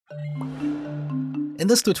In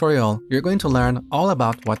this tutorial, you're going to learn all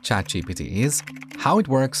about what ChatGPT is, how it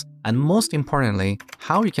works, and most importantly,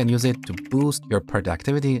 how you can use it to boost your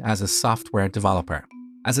productivity as a software developer.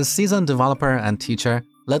 As a seasoned developer and teacher,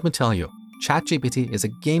 let me tell you, ChatGPT is a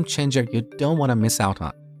game changer you don't want to miss out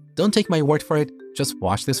on. Don't take my word for it, just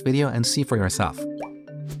watch this video and see for yourself.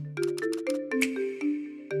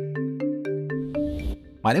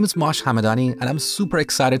 My name is Mosh and I'm super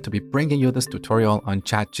excited to be bringing you this tutorial on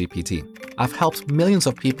ChatGPT. I've helped millions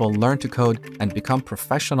of people learn to code and become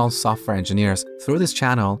professional software engineers through this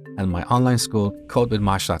channel and my online school,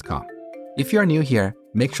 codewithmosh.com. If you're new here,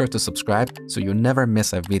 make sure to subscribe so you never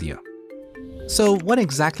miss a video. So what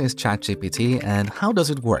exactly is ChatGPT and how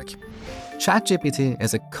does it work? ChatGPT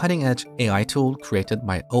is a cutting-edge AI tool created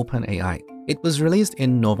by OpenAI. It was released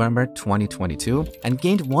in November 2022 and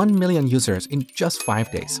gained 1 million users in just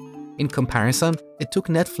 5 days. In comparison, it took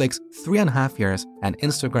Netflix 3.5 years and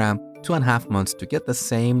Instagram 2.5 months to get the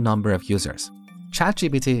same number of users.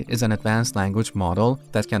 ChatGPT is an advanced language model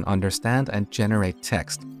that can understand and generate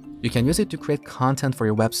text. You can use it to create content for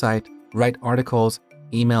your website, write articles,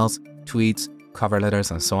 emails, tweets, cover letters,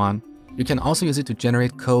 and so on. You can also use it to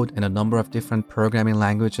generate code in a number of different programming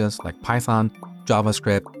languages like Python,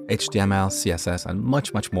 JavaScript, HTML, CSS, and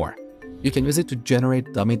much more. You can use it to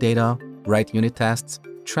generate dummy data, write unit tests,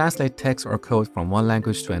 translate text or code from one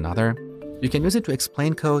language to another. You can use it to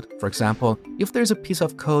explain code. For example, if there's a piece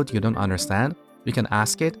of code you don't understand, you can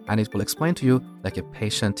ask it and it will explain to you like a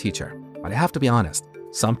patient teacher. But I have to be honest,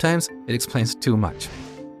 sometimes it explains too much.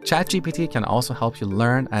 ChatGPT can also help you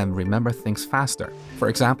learn and remember things faster. For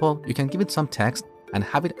example, you can give it some text and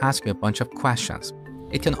have it ask you a bunch of questions.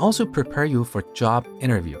 It can also prepare you for job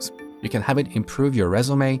interviews. You can have it improve your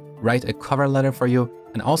resume, write a cover letter for you,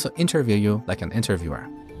 and also interview you like an interviewer.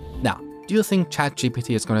 Now, do you think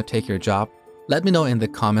ChatGPT is going to take your job? Let me know in the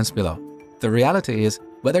comments below. The reality is,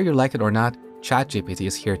 whether you like it or not, ChatGPT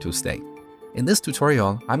is here to stay. In this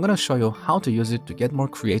tutorial, I'm going to show you how to use it to get more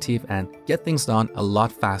creative and get things done a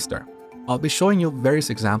lot faster. I'll be showing you various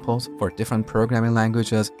examples for different programming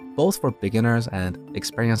languages, both for beginners and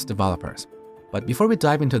experienced developers. But before we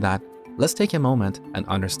dive into that, let's take a moment and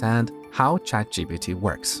understand how ChatGPT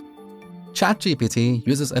works. ChatGPT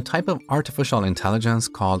uses a type of artificial intelligence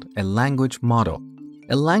called a language model.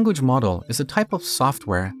 A language model is a type of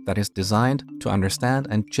software that is designed to understand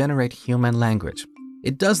and generate human language.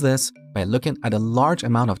 It does this by looking at a large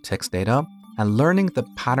amount of text data and learning the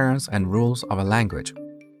patterns and rules of a language.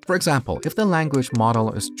 For example, if the language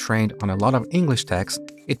model is trained on a lot of English text,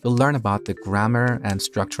 it will learn about the grammar and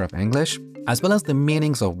structure of English, as well as the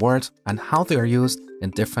meanings of words and how they are used in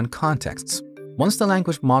different contexts. Once the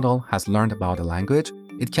language model has learned about a language,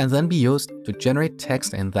 it can then be used to generate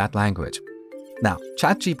text in that language. Now,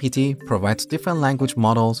 ChatGPT provides different language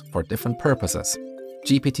models for different purposes.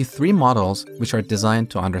 GPT-3 models, which are designed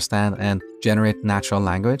to understand and generate natural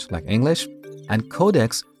language like English, and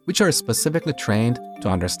Codex, which are specifically trained to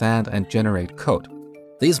understand and generate code.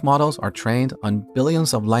 These models are trained on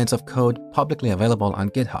billions of lines of code publicly available on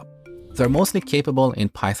GitHub. They're mostly capable in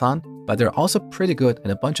Python, but they're also pretty good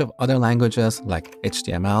in a bunch of other languages like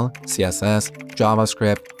HTML, CSS,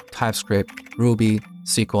 JavaScript, TypeScript, Ruby,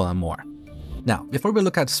 SQL, and more. Now, before we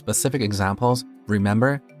look at specific examples,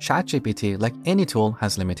 remember, ChatGPT, like any tool,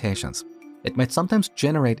 has limitations. It might sometimes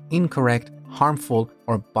generate incorrect, harmful,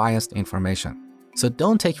 or biased information. So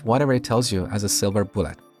don't take whatever it tells you as a silver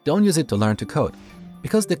bullet. Don't use it to learn to code,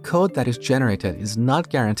 because the code that is generated is not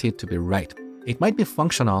guaranteed to be right. It might be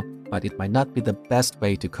functional, but it might not be the best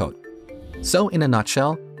way to code. So in a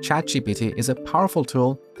nutshell, ChatGPT is a powerful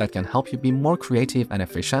tool that can help you be more creative and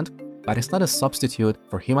efficient, but it's not a substitute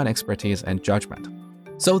for human expertise and judgment.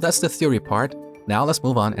 So that's the theory part. Now let's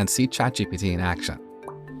move on and see ChatGPT in action.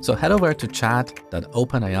 So head over to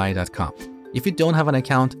chat.openai.com. If you don't have an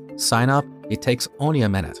account, sign up. It takes only a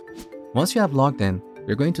minute. Once you have logged in,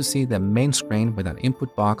 you're going to see the main screen with an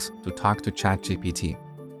input box to talk to ChatGPT.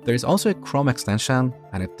 There is also a Chrome extension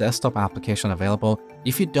and a desktop application available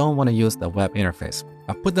if you don't want to use the web interface.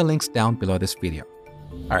 I've put the links down below this video.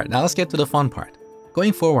 Alright, now let's get to the fun part.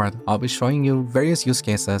 Going forward, I'll be showing you various use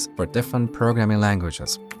cases for different programming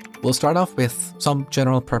languages. We'll start off with some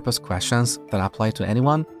general purpose questions that apply to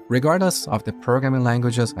anyone, regardless of the programming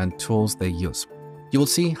languages and tools they use. You will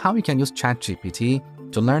see how you can use ChatGPT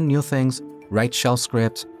to learn new things, write shell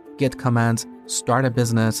scripts, Git commands, start a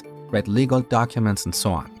business, write legal documents, and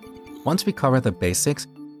so on. Once we cover the basics,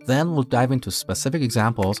 then we'll dive into specific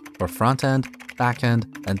examples for front-end, back-end,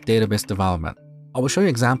 and database development. I will show you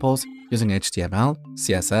examples using HTML,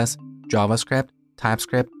 CSS, JavaScript,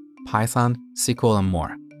 TypeScript, Python, SQL, and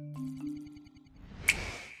more.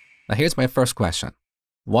 Now here's my first question.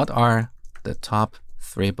 What are the top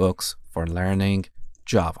 3 books for learning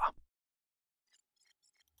Java?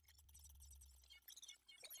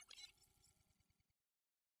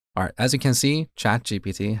 All right, as you can see,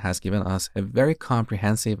 ChatGPT has given us a very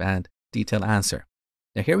comprehensive and detailed answer.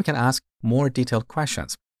 Now here we can ask more detailed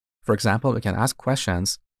questions. For example, we can ask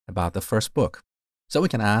questions about the first book. So we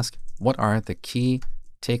can ask, what are the key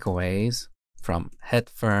takeaways from Head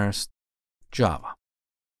First Java?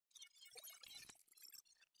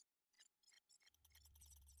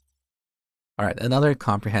 All right, another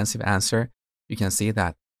comprehensive answer. You can see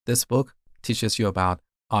that this book teaches you about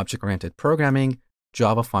object-oriented programming,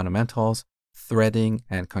 Java fundamentals, threading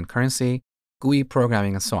and concurrency, GUI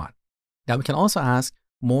programming, and so on. Now we can also ask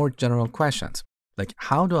more general questions, like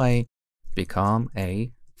how do I become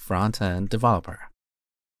a front-end developer?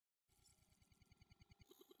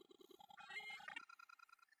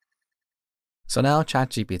 So now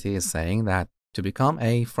ChatGPT is saying that to become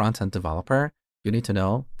a front-end developer, you need to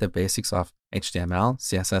know the basics of HTML,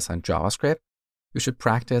 CSS, and JavaScript. You should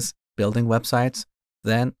practice building websites.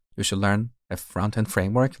 Then you should learn a front-end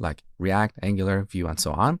framework like React, Angular, Vue, and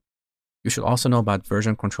so on. You should also know about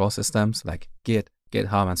version control systems like Git,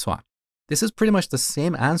 GitHub, and so on. This is pretty much the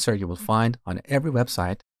same answer you will find on every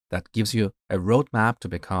website that gives you a roadmap to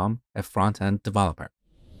become a front-end developer.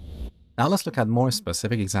 Now let's look at more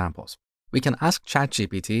specific examples. We can ask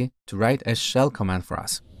ChatGPT to write a shell command for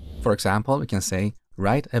us. For example, we can say,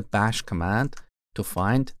 write a bash command to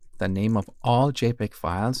find the name of all JPEG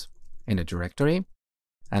files in a directory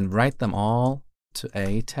and write them all to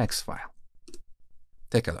a text file.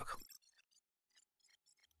 Take a look.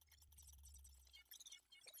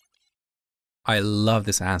 I love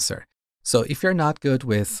this answer. So if you're not good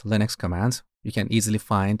with Linux commands, you can easily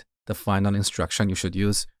find the final instruction you should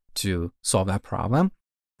use to solve that problem.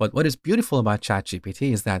 But what is beautiful about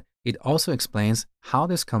ChatGPT is that it also explains how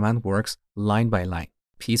this command works line by line,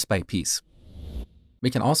 piece by piece. We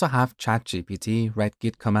can also have ChatGPT write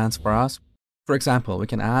Git commands for us. For example, we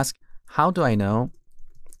can ask, how do I know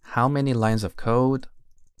how many lines of code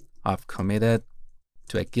I've committed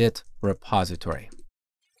to a Git repository?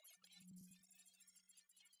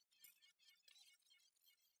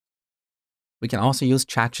 We can also use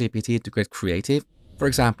ChatGPT to get creative. For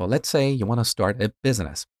example, let's say you want to start a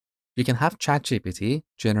business. You can have ChatGPT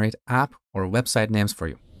generate app or website names for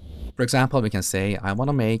you. For example, we can say, I want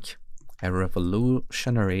to make a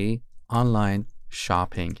revolutionary online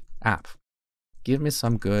shopping app. Give me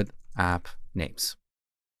some good app names.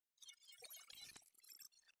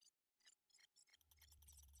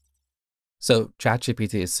 So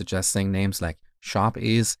ChatGPT is suggesting names like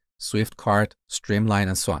ShopEase, SwiftCart, Streamline,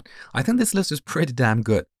 and so on. I think this list is pretty damn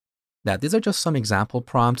good. Now, these are just some example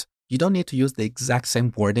prompts. You don't need to use the exact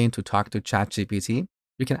same wording to talk to ChatGPT.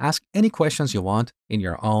 You can ask any questions you want in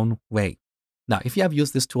your own way. Now, if you have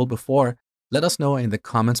used this tool before, let us know in the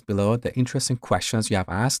comments below the interesting questions you have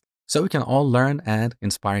asked so we can all learn and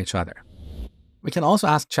inspire each other. We can also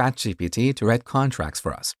ask ChatGPT to write contracts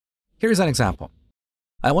for us. Here's an example.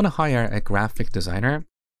 I want to hire a graphic designer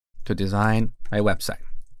to design my website.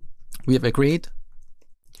 We have agreed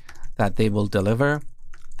that they will deliver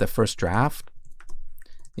the first draft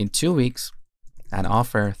in 2 weeks and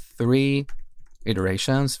offer 3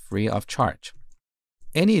 iterations free of charge.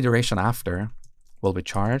 Any iteration after will be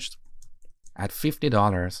charged at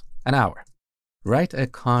 $50 an hour. Write a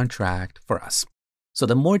contract for us. So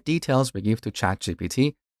the more details we give to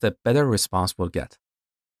ChatGPT, the better response we'll get.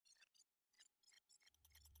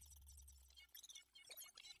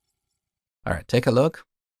 All right, take a look.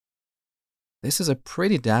 This is a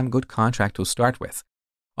pretty damn good contract to start with.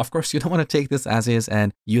 Of course, you don't want to take this as is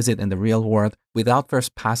and use it in the real world without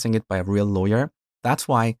first passing it by a real lawyer. That's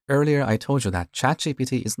why earlier I told you that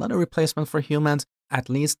ChatGPT is not a replacement for humans, at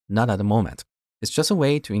least not at the moment. It's just a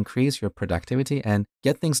way to increase your productivity and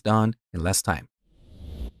get things done in less time.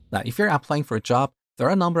 Now, if you're applying for a job, there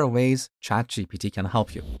are a number of ways ChatGPT can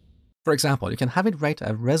help you. For example, you can have it write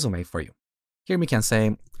a resume for you. Here we can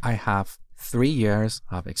say, I have 3 years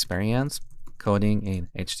of experience coding in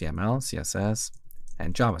HTML, CSS,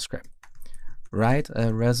 and JavaScript. Write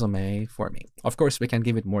a resume for me. Of course, we can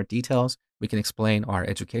give it more details. We can explain our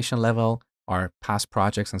education level, our past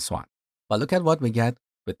projects, and so on. But look at what we get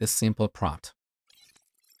with this simple prompt.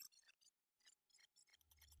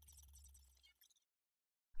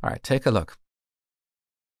 All right, take a look.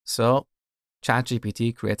 So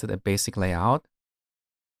ChatGPT created a basic layout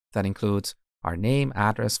that includes our name,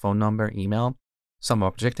 address, phone number, email, some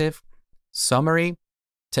objective, summary,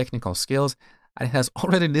 technical skills, and it has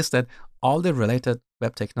already listed all the related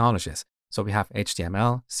web technologies. So we have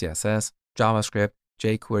HTML, CSS, JavaScript,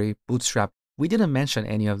 jQuery, Bootstrap. We didn't mention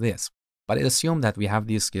any of this, but it assumed that we have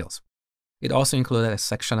these skills. It also included a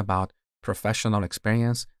section about professional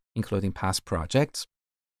experience, including past projects,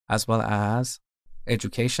 as well as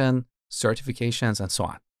education, certifications, and so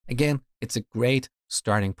on. Again, it's a great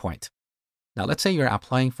starting point. Now, let's say you're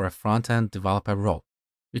applying for a front-end developer role.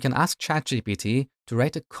 You can ask ChatGPT to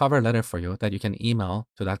write a cover letter for you that you can email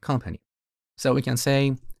to that company. So we can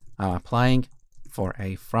say, I'm applying for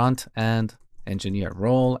a front-end engineer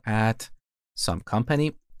role at some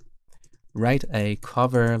company. Write a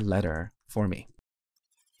cover letter for me.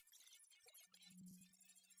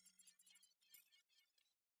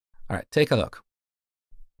 All right, take a look.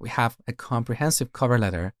 We have a comprehensive cover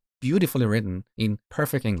letter, beautifully written in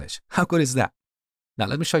perfect English. How good is that? Now,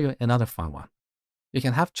 let me show you another fun one. You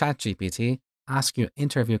can have ChatGPT ask you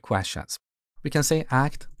interview questions. We can say,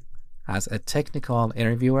 act as a technical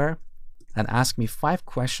interviewer and ask me 5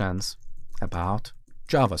 questions about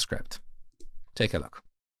JavaScript. Take a look.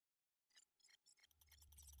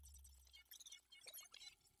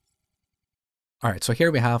 All right, so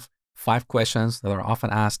here we have 5 questions that are often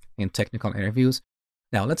asked in technical interviews.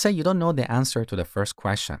 Now, let's say you don't know the answer to the first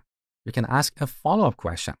question. You can ask a follow-up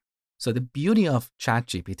question. So the beauty of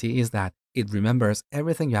ChatGPT is that it remembers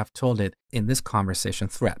everything you have told it in this conversation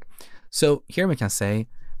thread. So here we can say,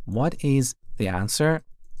 what is the answer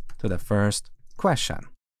to the first question?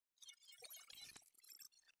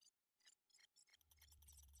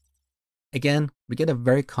 Again, we get a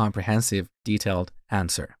very comprehensive, detailed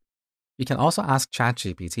answer. You can also ask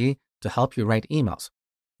ChatGPT to help you write emails.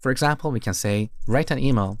 For example, we can say, write an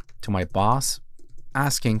email to my boss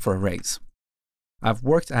asking for a raise. I've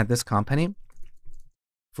worked at this company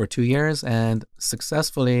for 2 years and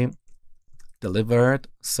successfully delivered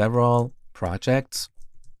several projects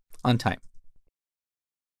on time.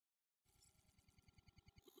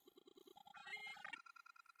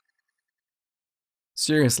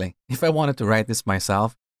 Seriously, if I wanted to write this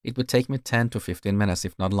myself, it would take me 10 to 15 minutes,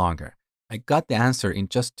 if not longer. I got the answer in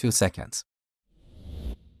just 2 seconds.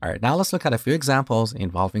 All right, now let's look at a few examples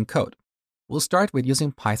involving code. We'll start with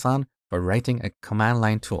using Python for writing a command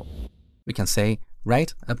line tool. We can say,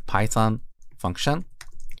 write a Python function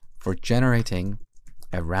for generating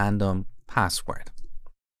a random password.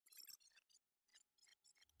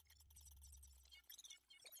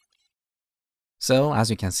 So as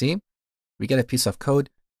you can see, we get a piece of code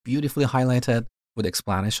beautifully highlighted with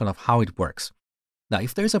explanation of how it works. Now,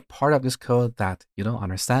 if there's a part of this code that you don't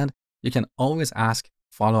understand, you can always ask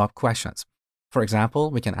follow-up questions. For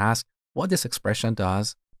example, we can ask what this expression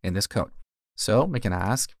does in this code. So we can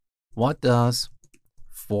ask, what does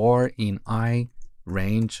for in I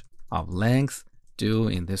range of length do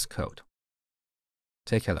in this code?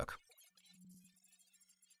 Take a look.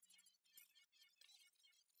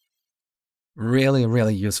 Really,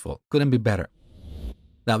 really useful. Couldn't be better.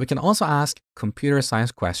 Now we can also ask computer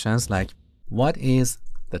science questions like, what is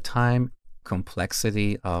the time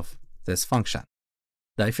complexity of this function?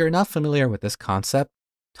 Now, if you're not familiar with this concept,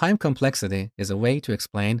 time complexity is a way to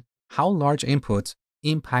explain how large inputs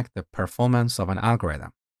impact the performance of an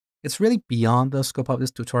algorithm. It's really beyond the scope of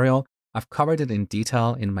this tutorial. I've covered it in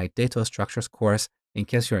detail in my data structures course in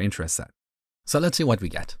case you're interested. So let's see what we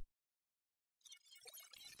get.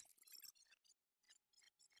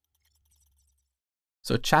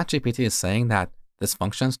 So ChatGPT is saying that this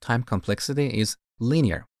function's time complexity is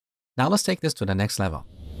linear. Now let's take this to the next level.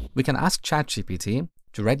 We can ask ChatGPT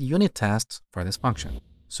to write unit tests for this function.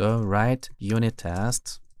 So write unit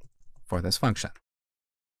tests for this function.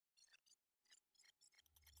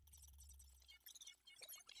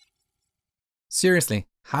 Seriously,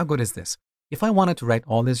 how good is this? If I wanted to write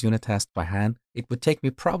all these unit tests by hand, it would take me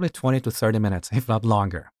probably 20 to 30 minutes, if not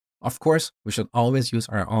longer. Of course, we should always use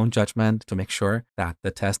our own judgment to make sure that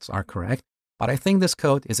the tests are correct. But I think this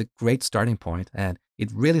code is a great starting point and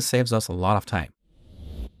it really saves us a lot of time.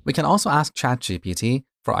 We can also ask ChatGPT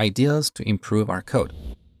for ideas to improve our code.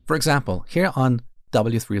 For example, here on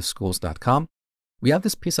w3schools.com, we have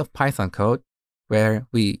this piece of Python code where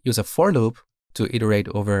we use a for loop to iterate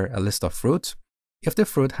over a list of fruits. If the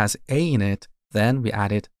fruit has A in it, then we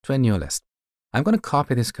add it to a new list. I'm going to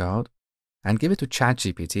copy this code and give it to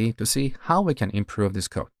ChatGPT to see how we can improve this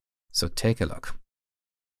code. So take a look.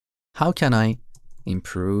 How can I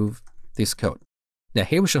improve this code? Now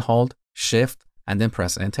here we should hold Shift and then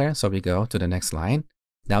press Enter. So we go to the next line.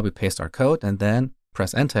 Now we paste our code and then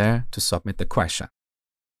press Enter to submit the question.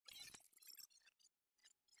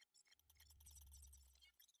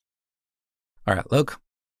 All right, look,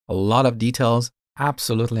 a lot of details,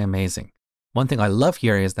 absolutely amazing. One thing I love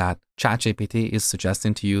here is that ChatGPT is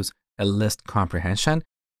suggesting to use a list comprehension.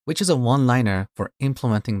 which is a one-liner for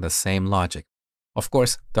implementing the same logic. Of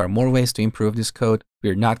course, there are more ways to improve this code.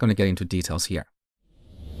 We're not going to get into details here.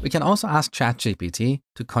 We can also ask ChatGPT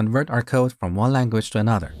to convert our code from one language to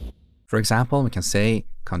another. For example, we can say,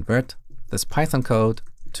 convert this Python code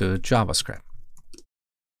to JavaScript.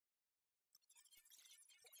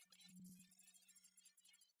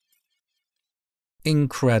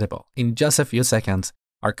 Incredible. In just a few seconds,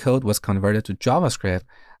 our code was converted to JavaScript,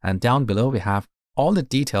 and down below we have all the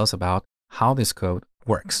details about how this code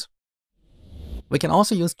works. We can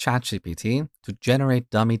also use ChatGPT to generate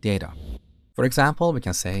dummy data. For example, we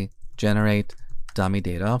can say, generate dummy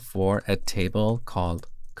data for a table called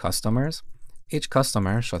customers. Each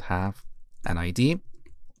customer should have an ID,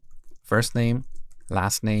 first name,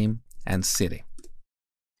 last name, and city.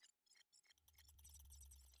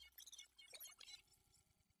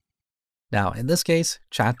 Now, in this case,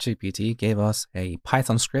 ChatGPT gave us a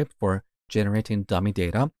Python script for generating dummy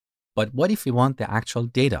data. But what if we want the actual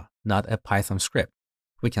data, not a Python script?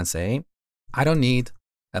 We can say, I don't need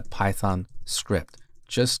a Python script.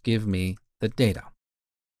 Just give me the data.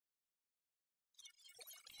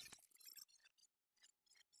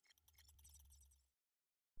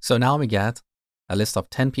 So now we get a list of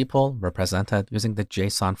 10 people represented using the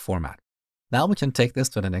JSON format. Now we can take this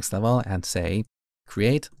to the next level and say,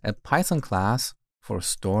 create a Python class for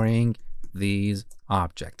storing these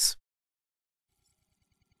objects.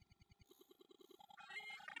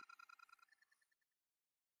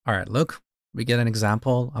 All right, look, we get an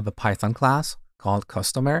example of a Python class called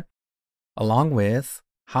customer, along with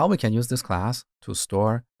how we can use this class to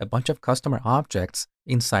store a bunch of customer objects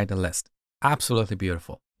inside the list. Absolutely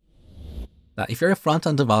beautiful. Now, if you're a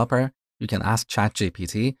front-end developer, you can ask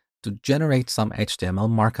ChatGPT to generate some HTML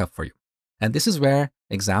markup for you. And this is where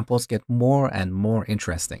examples get more and more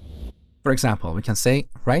interesting. For example, we can say,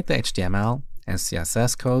 write the HTML and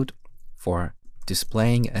CSS code for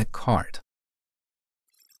displaying a card.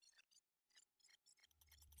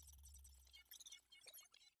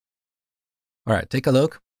 All right, take a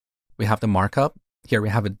look. We have the markup. Here we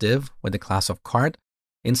have a div with the class of card.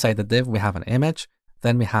 Inside the div, we have an image.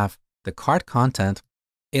 Then we have the card content.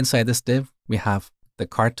 Inside this div, we have the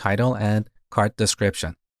card title and card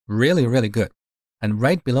description. Really, really good. And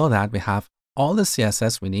right below that, we have all the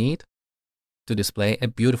CSS we need to display a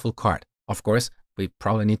beautiful card. Of course, we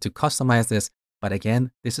probably need to customize this, but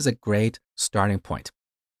again, this is a great starting point.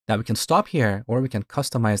 Now we can stop here, or we can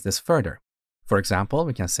customize this further. For example,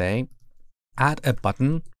 we can say, add a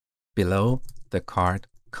button below the card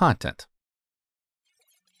content.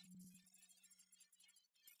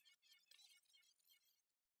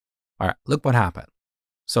 All right, look what happened.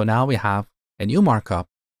 So now we have a new markup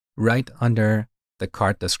right under the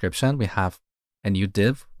card description. We have a new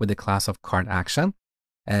div with the class of card action.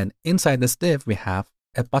 And inside this div, we have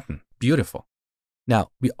a button. Beautiful. Now,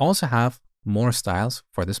 we also have more styles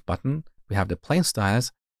for this button. We have the plain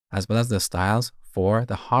styles as well as the styles for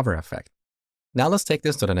the hover effect. Now let's take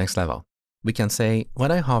this to the next level. We can say,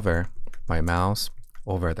 when I hover my mouse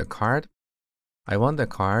over the card, I want the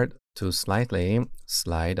card to slightly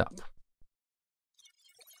slide up.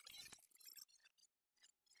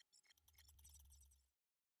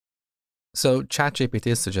 So ChatGPT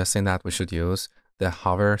is suggesting that we should use the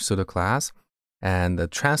hover pseudo class and the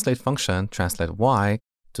translate function, translate Y,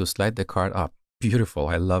 to slide the card up. Beautiful,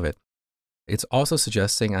 I love it. It's also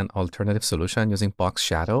suggesting an alternative solution using box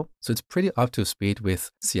shadow, so it's pretty up to speed with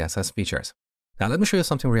CSS features. Now let me show you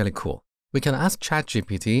something really cool. We can ask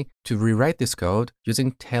ChatGPT to rewrite this code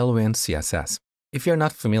using Tailwind CSS. If you're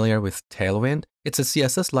not familiar with Tailwind, it's a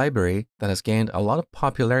CSS library that has gained a lot of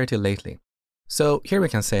popularity lately. So here we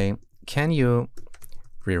can say, can you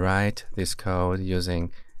rewrite this code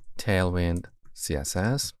using Tailwind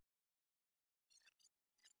CSS?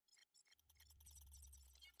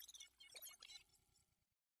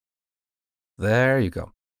 There you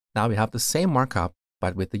go. Now we have the same markup,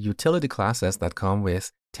 but with the utility classes that come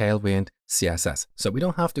with Tailwind CSS. So we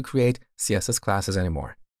don't have to create CSS classes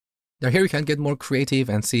anymore. Now here we can get more creative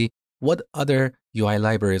and see what other UI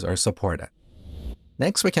libraries are supported.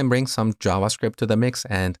 Next, we can bring some JavaScript to the mix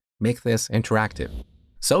and make this interactive.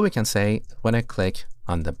 So we can say, when I click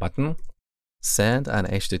on the button, send an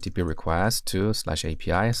HTTP request to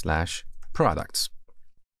 /API/products.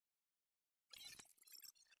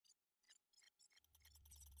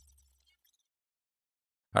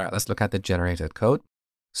 All right, let's look at the generated code.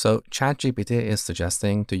 So ChatGPT is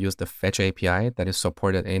suggesting to use the fetch API that is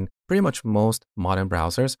supported in pretty much most modern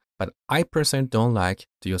browsers, but I personally don't like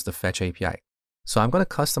to use the fetch API. So I'm going to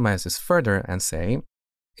customize this further and say,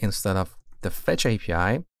 instead of the fetch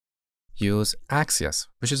API, use Axios,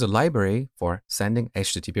 which is a library for sending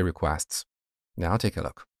HTTP requests. Now take a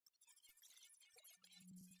look.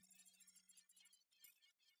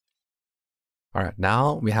 All right,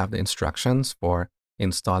 now we have the instructions for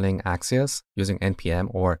installing Axios using npm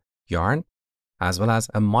or yarn, as well as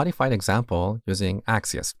a modified example using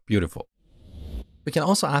Axios. Beautiful. We can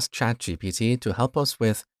also ask ChatGPT to help us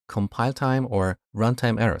with compile time or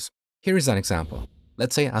runtime errors. Here is an example.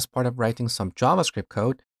 Let's say as part of writing some JavaScript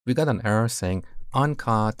code, we got an error saying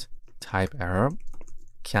uncaught type error,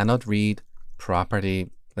 cannot read property,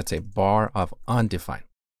 let's say bar of undefined.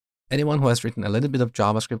 Anyone who has written a little bit of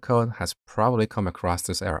JavaScript code has probably come across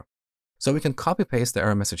this error. So we can copy paste the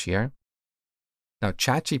error message here. Now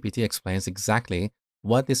ChatGPT explains exactly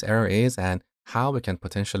what this error is and how we can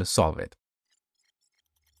potentially solve it.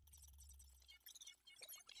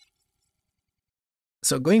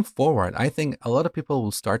 So going forward, I think a lot of people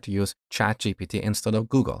will start to use ChatGPT instead of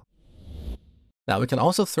Google. Now we can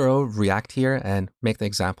also throw React here and make the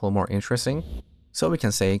example more interesting. So we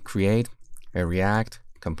can say create a React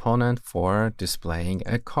component for displaying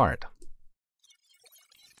a card.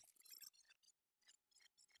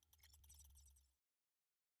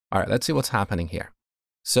 All right, let's see what's happening here.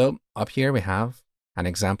 So up here we have an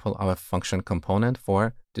example of a function component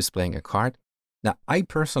for displaying a card. Now, I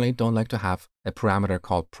personally don't like to have a parameter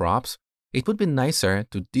called props. It would be nicer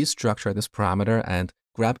to destructure this parameter and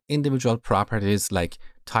grab individual properties like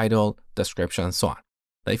title, description, and so on.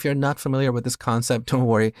 But if you're not familiar with this concept, don't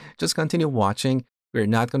worry, just continue watching. We're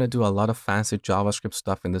not going to do a lot of fancy JavaScript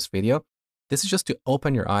stuff in this video. This is just to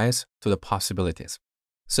open your eyes to the possibilities.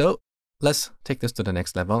 So let's take this to the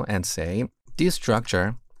next level and say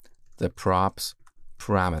destructure the props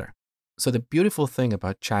parameter. So the beautiful thing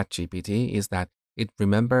about ChatGPT is that it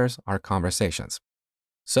remembers our conversations.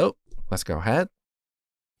 So let's go ahead.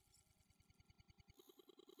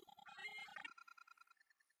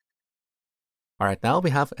 All right, now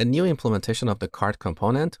we have a new implementation of the card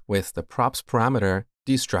component with the props parameter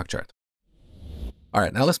destructured. All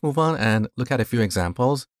right, now let's move on and look at a few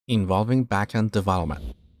examples involving backend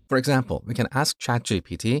development. For example, we can ask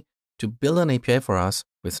ChatGPT to build an API for us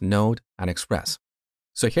with Node and Express.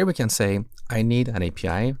 So here we can say, I need an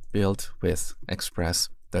API built with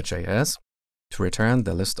express.js to return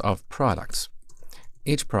the list of products.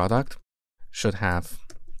 Each product should have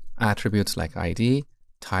attributes like ID,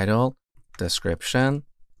 title, description,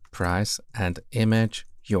 price, and image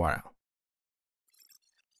URL.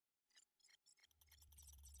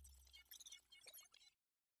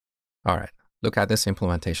 All right, look at this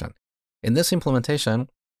implementation. In this implementation,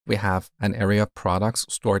 we have an array of products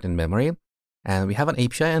stored in memory, and we have an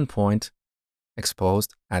API endpoint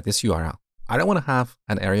exposed at this URL. I don't want to have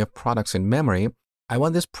an array of products in memory. I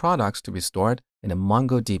want these products to be stored in a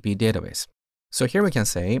MongoDB database. So here we can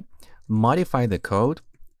say, modify the code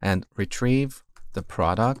and retrieve the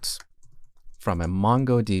products from a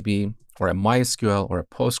MongoDB or a MySQL or a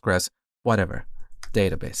Postgres, whatever,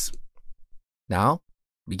 database. Now,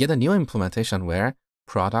 we get a new implementation where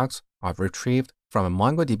products are retrieved from a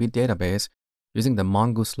MongoDB database using the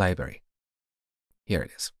Mongoose library. Here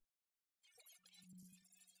it is.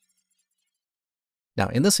 Now,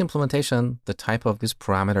 in this implementation, the type of these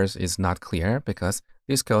parameters is not clear because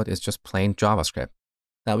this code is just plain JavaScript.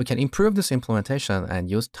 Now, we can improve this implementation and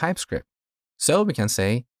use TypeScript. So we can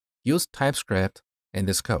say, use TypeScript in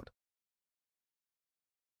this code.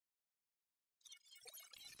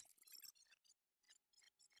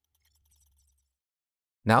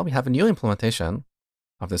 Now we have a new implementation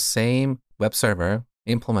of the same web server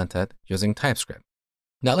implemented using TypeScript.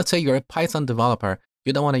 Now, let's say you're a Python developer,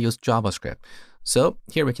 you don't want to use JavaScript. So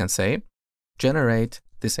here we can say, generate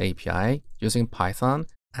this API using Python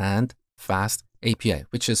and Fast API,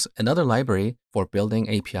 which is another library for building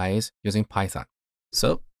APIs using Python.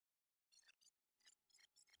 So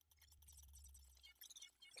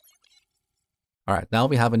all right, now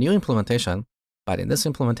we have a new implementation, but in this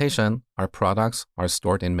implementation, our products are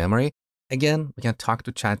stored in memory. Again, we can talk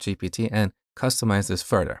to ChatGPT and customize this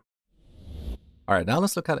further. All right, now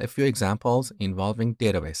let's look at a few examples involving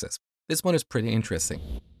databases. This one is pretty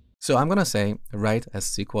interesting. So I'm going to say, write a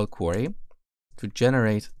SQL query to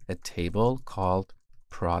generate a table called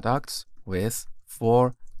products with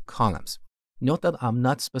 4 columns. Note that I'm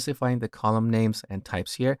not specifying the column names and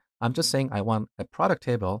types here. I'm just saying I want a product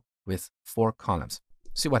table with 4 columns.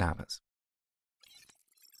 See what happens.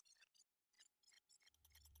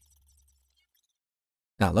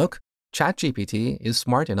 Now look, ChatGPT is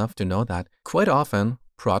smart enough to know that quite often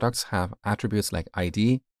products have attributes like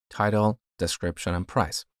ID, title, description, and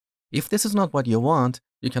price. If this is not what you want,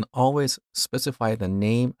 you can always specify the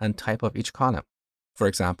name and type of each column. For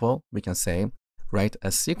example, we can say, write a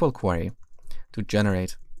SQL query to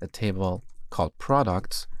generate a table called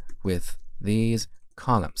products with these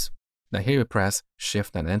columns. Now here we press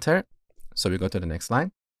Shift and Enter. So we go to the next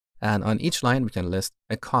line. And on each line, we can list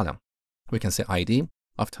a column. We can say ID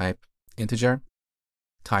of type integer,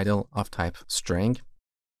 title of type string,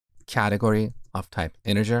 category of type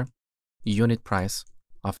integer, unit price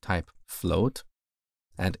of type float,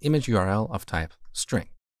 and image URL of type string.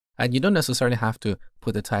 And you don't necessarily have to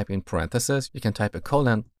put the type in parentheses. You can type a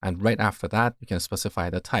colon, and right after that, you can specify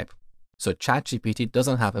the type. So ChatGPT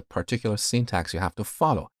doesn't have a particular syntax you have to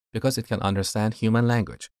follow because it can understand human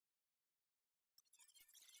language.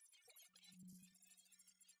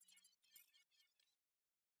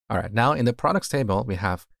 All right, now in the products table, we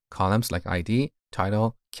have columns like ID,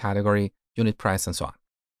 title, category, unit price, and so on.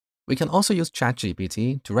 We can also use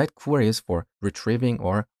ChatGPT to write queries for retrieving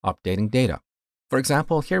or updating data. For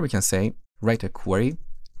example, here we can say, write a query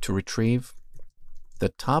to retrieve the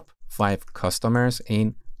top 5 customers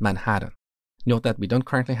in Manhattan. Note that we don't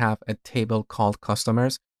currently have a table called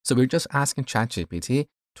customers, so we're just asking ChatGPT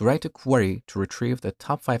to write a query to retrieve the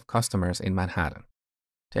top 5 customers in Manhattan.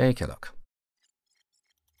 Take a look.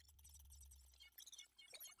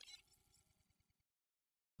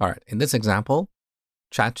 All right, in this example,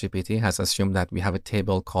 ChatGPT has assumed that we have a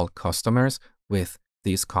table called customers with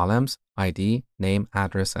these columns, ID, name,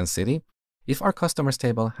 address, and city. If our customers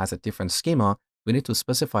table has a different schema, we need to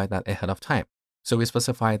specify that ahead of time. So we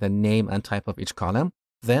specify the name and type of each column.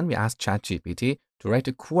 Then we ask ChatGPT to write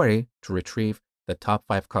a query to retrieve the top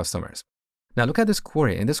 5 customers. Now look at this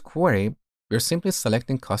query. In this query, we're simply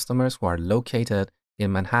selecting customers who are located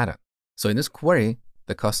in Manhattan. So in this query,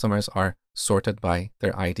 the customers are sorted by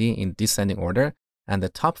their ID in descending order, and the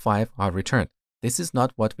top 5 are returned. This is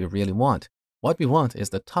not what we really want. What we want is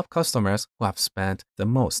the top customers who have spent the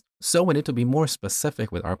most. So we need to be more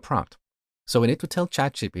specific with our prompt. So we need to tell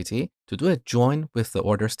ChatGPT to do a join with the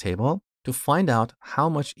orders table to find out how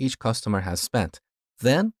much each customer has spent.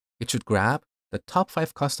 Then it should grab the top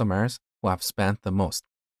 5 customers who have spent the most.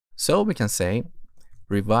 So we can say,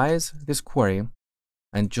 revise this query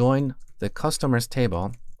and join the customers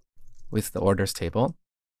table with the orders table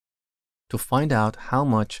to find out how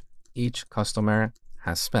much each customer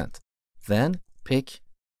has spent. Then pick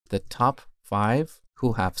the top 5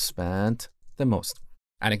 who have spent the most.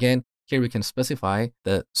 And again, here we can specify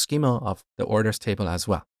the schema of the orders table as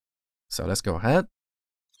well. So let's go ahead.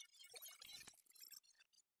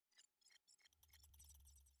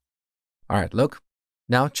 All right, look.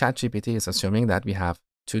 Now ChatGPT is assuming that we have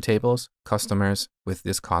 2 tables, customers with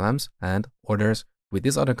these columns and orders with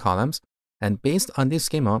these other columns. And based on this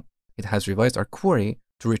schema, it has revised our query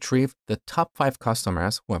to retrieve the top 5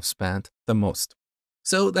 customers who have spent the most.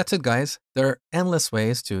 So that's it, guys. There are endless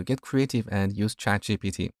ways to get creative and use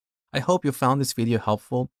ChatGPT. I hope you found this video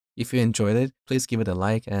helpful. If you enjoyed it, please give it a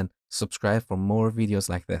like and subscribe for more videos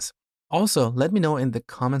like this. Also, let me know in the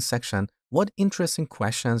comment section what interesting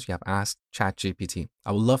questions you have asked ChatGPT.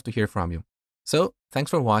 I would love to hear from you. So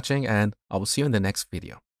thanks for watching, and I will see you in the next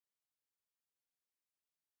video.